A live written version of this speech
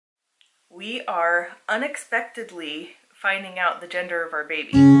We are unexpectedly finding out the gender of our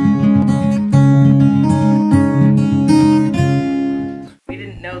baby. We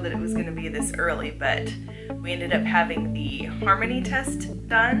didn't know that it was going to be this early, but we ended up having the Harmony test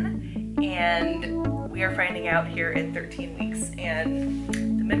done, and we are finding out here at 13 weeks. And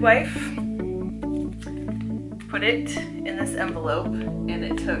the midwife put it in this envelope, and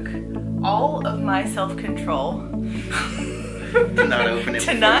it took all of my self-control to not open it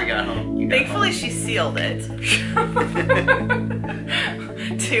before we got home. Thankfully, she sealed it. And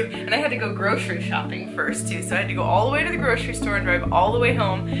I had to go grocery shopping first too, so I had to go all the way to the grocery store and drive all the way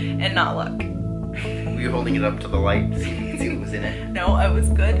home and not look. Were you holding it up to the light to see what was in it? No, I was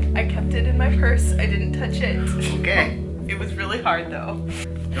good. I kept it in my purse. I didn't touch it. Okay. It was really hard though.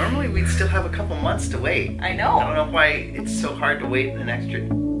 Normally we'd still have a couple months to wait. I know. I don't know why it's so hard to wait an extra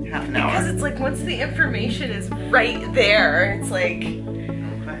half an hour. Because it's like once the information is right there, it's like...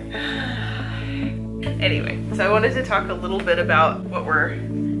 Okay. Anyway, so I wanted to talk a little bit about what we're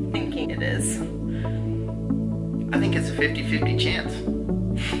thinking it is. I think it's a 50-50 chance.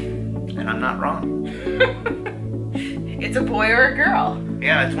 And I'm not wrong. It's a boy or a girl.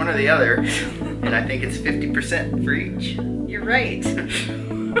 Yeah, it's one or the other. And I think it's 50% for each. You're right.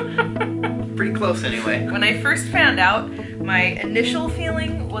 Pretty close anyway. When I first found out, my initial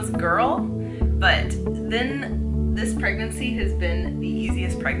feeling was girl, but then this pregnancy has been the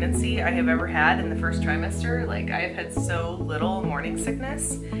easiest pregnancy I have ever had in the first trimester. Like, I have had so little morning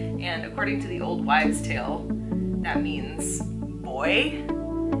sickness, and according to the old wives' tale, that means boy,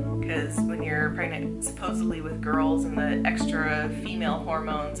 because when you're pregnant supposedly with girls and the extra female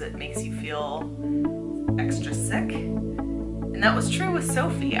hormones, it makes you feel extra sick. And that was true with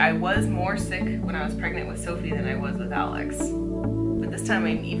Sophie. I was more sick when I was pregnant with Sophie than I was with Alex. But this time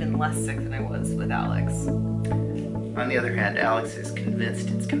I'm even less sick than I was with Alex. On the other hand, Alex is convinced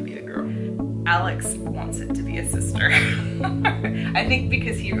it's gonna be a girl. Alex wants it to be a sister. I think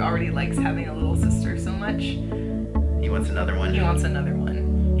because he already likes having a little sister so much. He wants another one. He wants another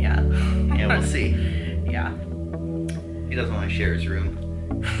one, yeah. Yeah, we'll see. Yeah. He doesn't want to share his room.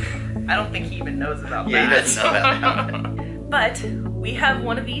 I don't think he even knows about that. Yeah, he doesn't know about that. But we have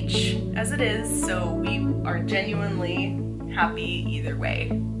one of each as it is, so we are genuinely happy either way.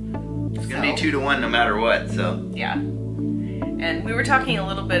 It's gonna be 2-to-1 no matter what, so. Yeah. And we were talking a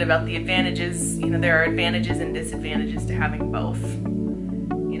little bit about the advantages. You know, there are advantages and disadvantages to having both.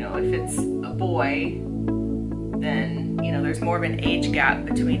 You know, if it's a boy, then, you know, there's more of an age gap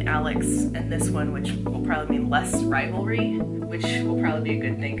between Alex and this one, which will probably mean less rivalry, which will probably be a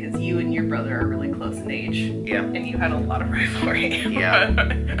good thing because you and your brother are really close in age. Yeah. And you had a lot of rivalry. Yeah.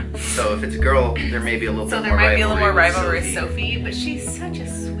 So if it's a girl, there may be a little bit more rivalry. So there might be a little more rivalry with Sophie, but she's such a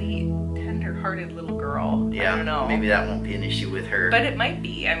sweet, tender-hearted little girl. Yeah. I don't know. Maybe that won't be an issue with her. But it might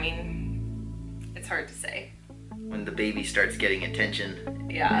be. I mean, it's hard to say. When the baby starts getting attention,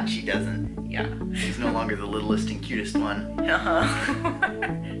 Yeah. and she doesn't. Yeah. She's no longer the littlest and cutest one. Uh-huh.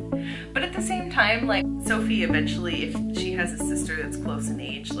 But at the same time, like, Sophie eventually, if she has a sister that's close in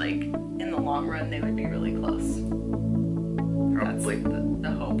age, like, in the long run, they would be really close. Probably. That's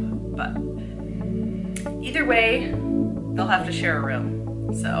the hope. But either way, they'll have to share a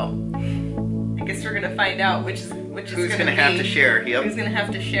room. So I guess we're gonna find out which is Who's gonna have to share? Yep. Who's gonna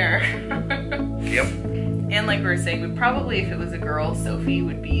have to share? Yep. And like we were saying, we probably, if it was a girl, Sophie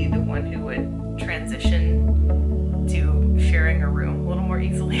would be the one who would transition to sharing a room a little more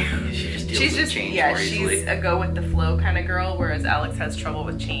easily. She just deals with change more easily. She's a go with the flow kind of girl, whereas Alex has trouble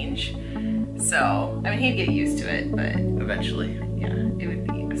with change. So, I mean, he'd get used to it, but Eventually. yeah, it would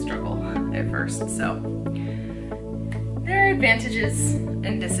be a struggle at first. So, there are advantages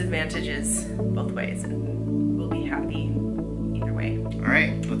and disadvantages both ways, and we'll be happy either way. All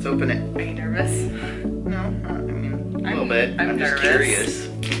right, let's open it. Are you nervous? No, I mean, a little bit. I'm just nervous. curious.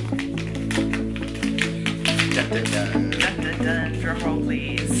 Dun, dun, dun. Dun, dun, dun. Drum roll,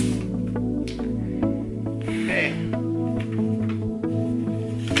 please. Okay.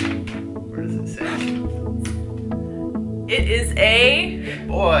 Where does it say? It is a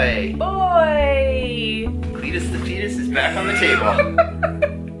Boy. boy. Cletus the fetus is back on the table.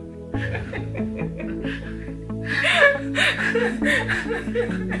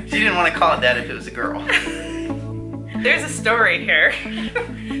 She didn't want to call it that if it was a girl. There's a story here.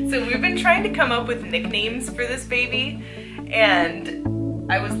 So we've been trying to come up with nicknames for this baby, and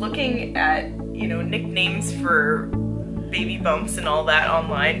I was looking at, you know, nicknames for baby bumps and all that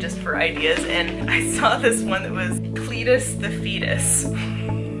online just for ideas, and I saw this one that was Cletus the fetus.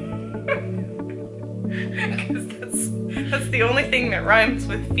 Because that's the only thing that rhymes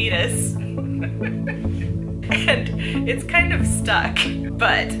with fetus. And it's kind of stuck,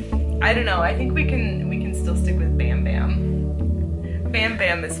 but I don't know. I think we can still stick with Bam Bam. Bam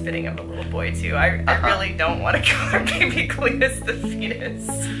Bam is fitting of a little boy too. I really don't want to call our baby Cletus the fetus.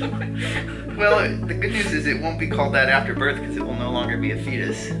 Well, the good news is it won't be called that after birth because it will no longer be a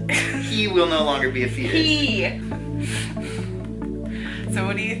fetus. He will no longer be a fetus. He. So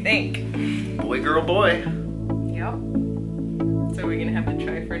what do you think? Boy, girl, boy. Yep. So we're gonna have to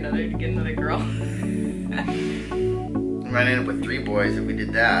try for to get another girl. We might end up with 3 boys if we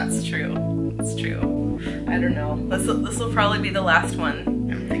did that. It's true. It's true. I don't know. This will probably be the last one.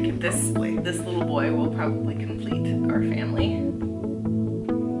 I'm thinking This little boy will probably complete our family.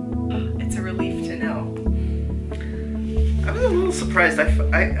 It's a relief to know. I was a little surprised. I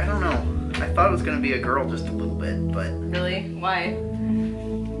don't know. I thought it was going to be a girl just a little bit, but... Really? Why?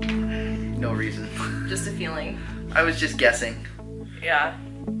 No reason. Just a feeling. I was just guessing. Yeah.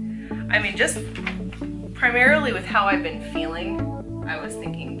 I mean, just primarily with how I've been feeling, I was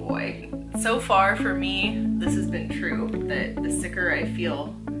thinking boy. So far for me, this has been true, that the sicker I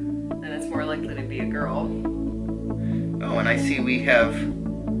feel, then it's more likely to be a girl. Oh, and I see we have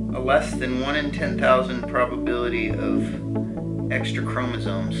a less than 1 in 10,000 probability of extra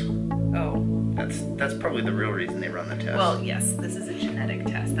chromosomes. Oh. That's probably the real reason they run the test. Well, yes, this is a genetic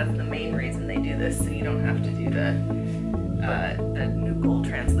test. That's the main reason they do this, so you don't have to do the nuchal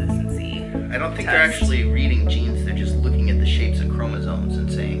translucency. I don't think test. they're actually reading genes. They're just looking at the shapes of chromosomes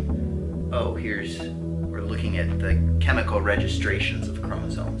and saying, oh, we're looking at the chemical registrations of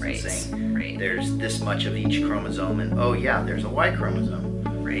chromosomes. Right, and saying, right. There's this much of each chromosome, and oh yeah, there's a Y chromosome.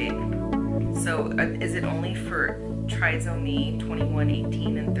 Right. So is it only for trisomy 21,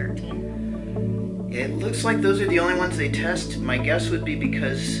 18, and 13? It looks like those are the only ones they test. My guess would be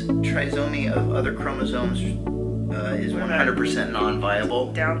because trisomy of other chromosomes is 100%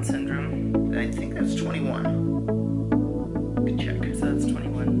 non-viable. Down syndrome. I think that's 21. Good check. So that's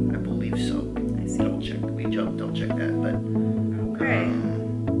 21. I believe so. I see. Double check. Double check that. But Okay.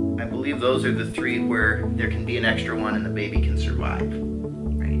 I believe those are the 3 where there can be an extra one and the baby can survive.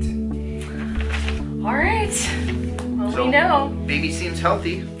 Right. All right. Well, So, we know. Baby seems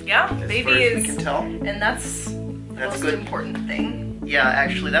healthy. Yeah, As baby far as is, we can tell. and that's the That's most good. important thing. Yeah,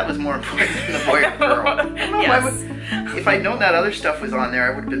 actually, that was more important than the boy or girl. I don't know, Yes. if I'd known that other stuff was on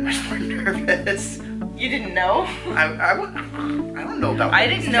there, I would have been much more nervous. You didn't know? I don't know about. I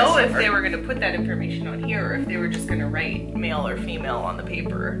didn't know if they were. were going to put that information on here or if they were just going to write male or female on the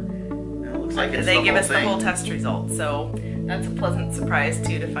paper. It looks like it's They the give whole us thing. the whole test results, so that's a pleasant surprise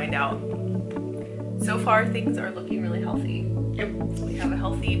too to find out. So far, things are looking really healthy. Yep. We have a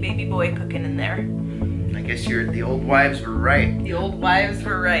healthy baby boy cooking in there. I guess the old wives were right. The old wives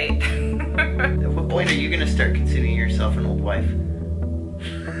were right. At what point are you going to start considering yourself an old wife?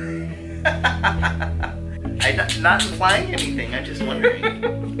 I'm not implying anything. I'm just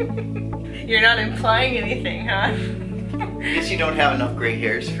wondering. You're not implying anything, huh? I guess you don't have enough gray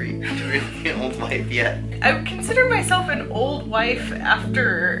hairs for you to really be an old wife yet. I would consider myself an old wife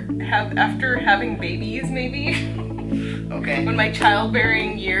after having babies, maybe. Okay. When my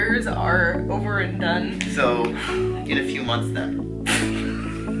childbearing years are over and done. So, in a few months then.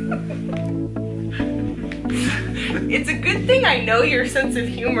 It's a good thing I know your sense of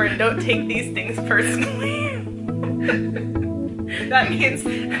humor and don't take these things personally. That means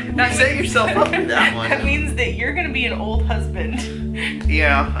set yourself up for that one. That means that you're gonna be an old husband.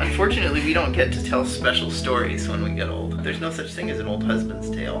 Yeah, unfortunately we don't get to tell special stories when we get old. There's no such thing as an old husband's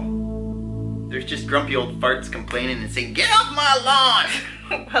tale. There's just grumpy old farts complaining and saying, "Get off my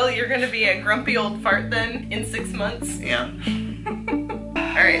lawn!" Well, you're gonna be a grumpy old fart then in 6 months. Yeah.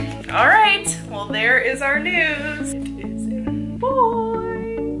 Alright. Alright, well there is our news. It is a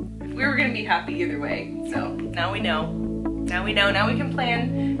boy. We were gonna be happy either way, so now we know. Now we know, now we can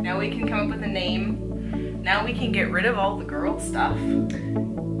plan, now we can come up with a name. Now we can get rid of all the girl stuff.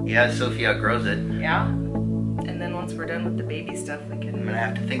 Yeah, Sophie outgrows it. Yeah. And then once we're done with the baby stuff, we I'm can... gonna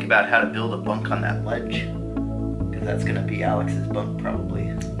have to think about how to build a bunk on that ledge. Because that's gonna be Alex's bunk probably.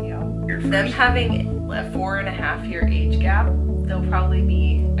 Yeah. Here Them first. having a 4.5-year age gap, they'll probably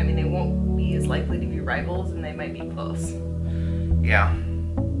be, I mean, they won't be as likely to be rivals and they might be close. Yeah.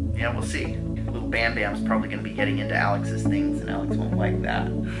 Yeah, we'll see. Little Bam Bam's probably gonna be getting into Alex's things and Alex won't like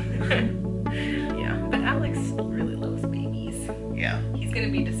that. Yeah, but Alex really loves babies. Yeah. He's gonna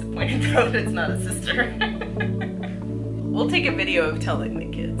be disappointed though that it's not a sister. We'll take a video of telling the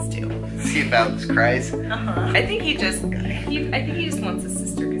kids too. See if Alex cries. I think he just wants a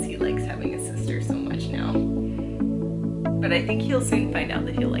sister because he likes having a sister so much now. But I think he'll soon find out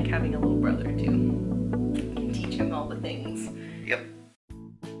that he'll like having a little brother too. You can teach him all the things. Yep.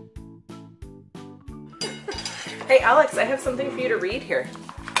 Hey Alex, I have something for you to read here.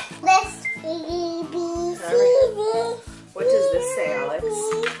 This baby. What does this say, Alex?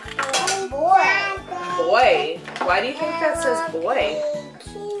 Boy. Boy. Why do you think that says boy?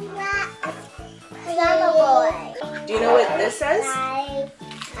 Because I'm a boy. Do you know what this says?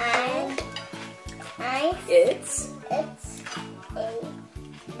 It's It's a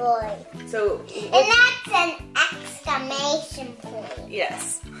boy. so. And that's an exclamation point.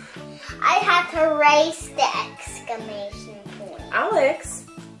 Yes, I have to raise the exclamation point. Alex.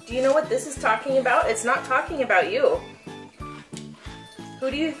 Do you know what this is talking about? It's not talking about you. Who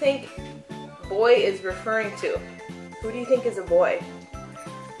do you think boy is referring to? Who do you think is a boy?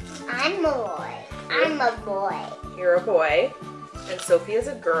 I'm a boy. I'm a boy. You're a boy, and Sophia's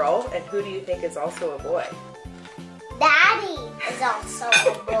a girl, and who do you think is also a boy? Daddy is also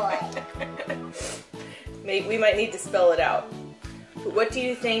a boy. We might need to spell it out. But what do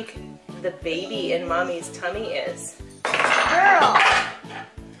you think the baby in Mommy's tummy is? Girl.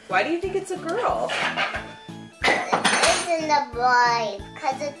 Why do you think it's a girl? It isn't a boy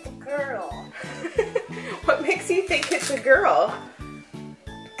because it's a girl. What makes you think it's a girl?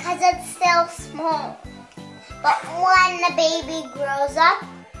 Because it's still small. But when the baby grows up,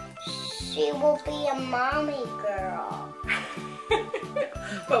 she will be a mommy girl.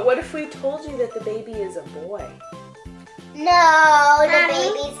 But what if we told you that the baby is a boy? No, the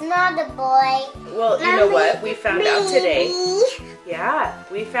baby's not a boy. Well, you know what? We found out today. Yeah,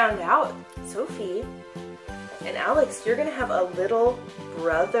 we found out. Sophie and Alex, you're going to have a little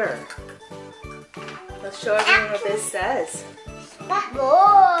brother. Let's show everyone what this says.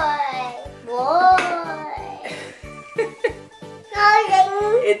 Boy. Holding.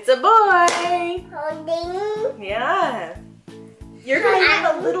 It's a boy. Holding. Yeah. You're going to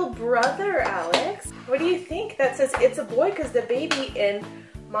have a little brother, Alex. What do you think? That says it's a boy because the baby in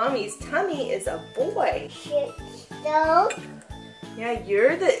Mommy's tummy is a boy. So, Yeah,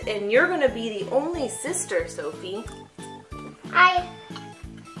 you're going to be the only sister, Sophie.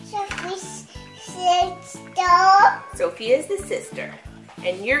 Sophie is the sister.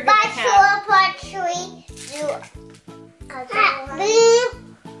 And you're going to have...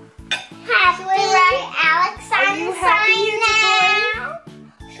 Happy Alex Are on you the happy sign it's a now?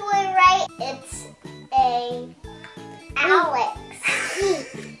 Should we write it's a Alex?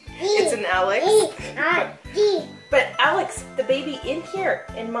 It's an Alex. D. But Alex, the baby in here,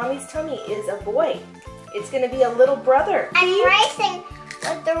 in Mommy's tummy, is a boy. It's going to be a little brother. I'm writing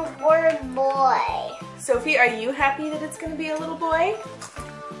with the word boy. Sophie, are you happy that it's going to be a little boy?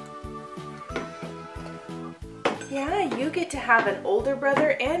 Yeah, you get to have an older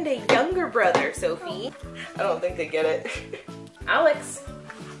brother and a younger brother, Sophie. I don't think they get it. Alex,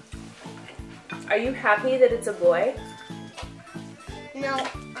 are you happy that it's a boy? No,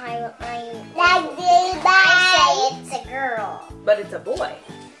 I say it's a girl. But it's a boy.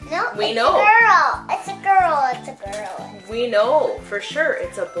 No, We it's know. a girl. It's a girl. It's a girl. We know for sure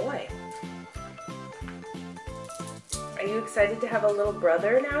it's a boy. Are you excited to have a little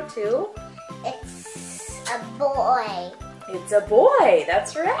brother now too? It's a boy. It's a boy,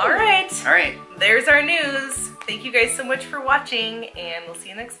 that's right. All right. There's our news. Thank you guys so much for watching, and we'll see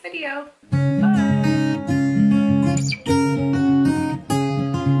you next video. Bye.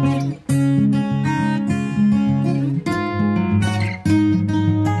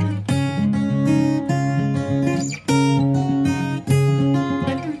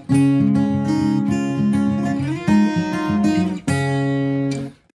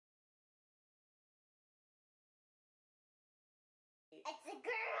 It's a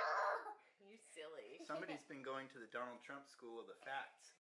girl. You silly. Somebody's been going to the Donald Trump School of the Fats.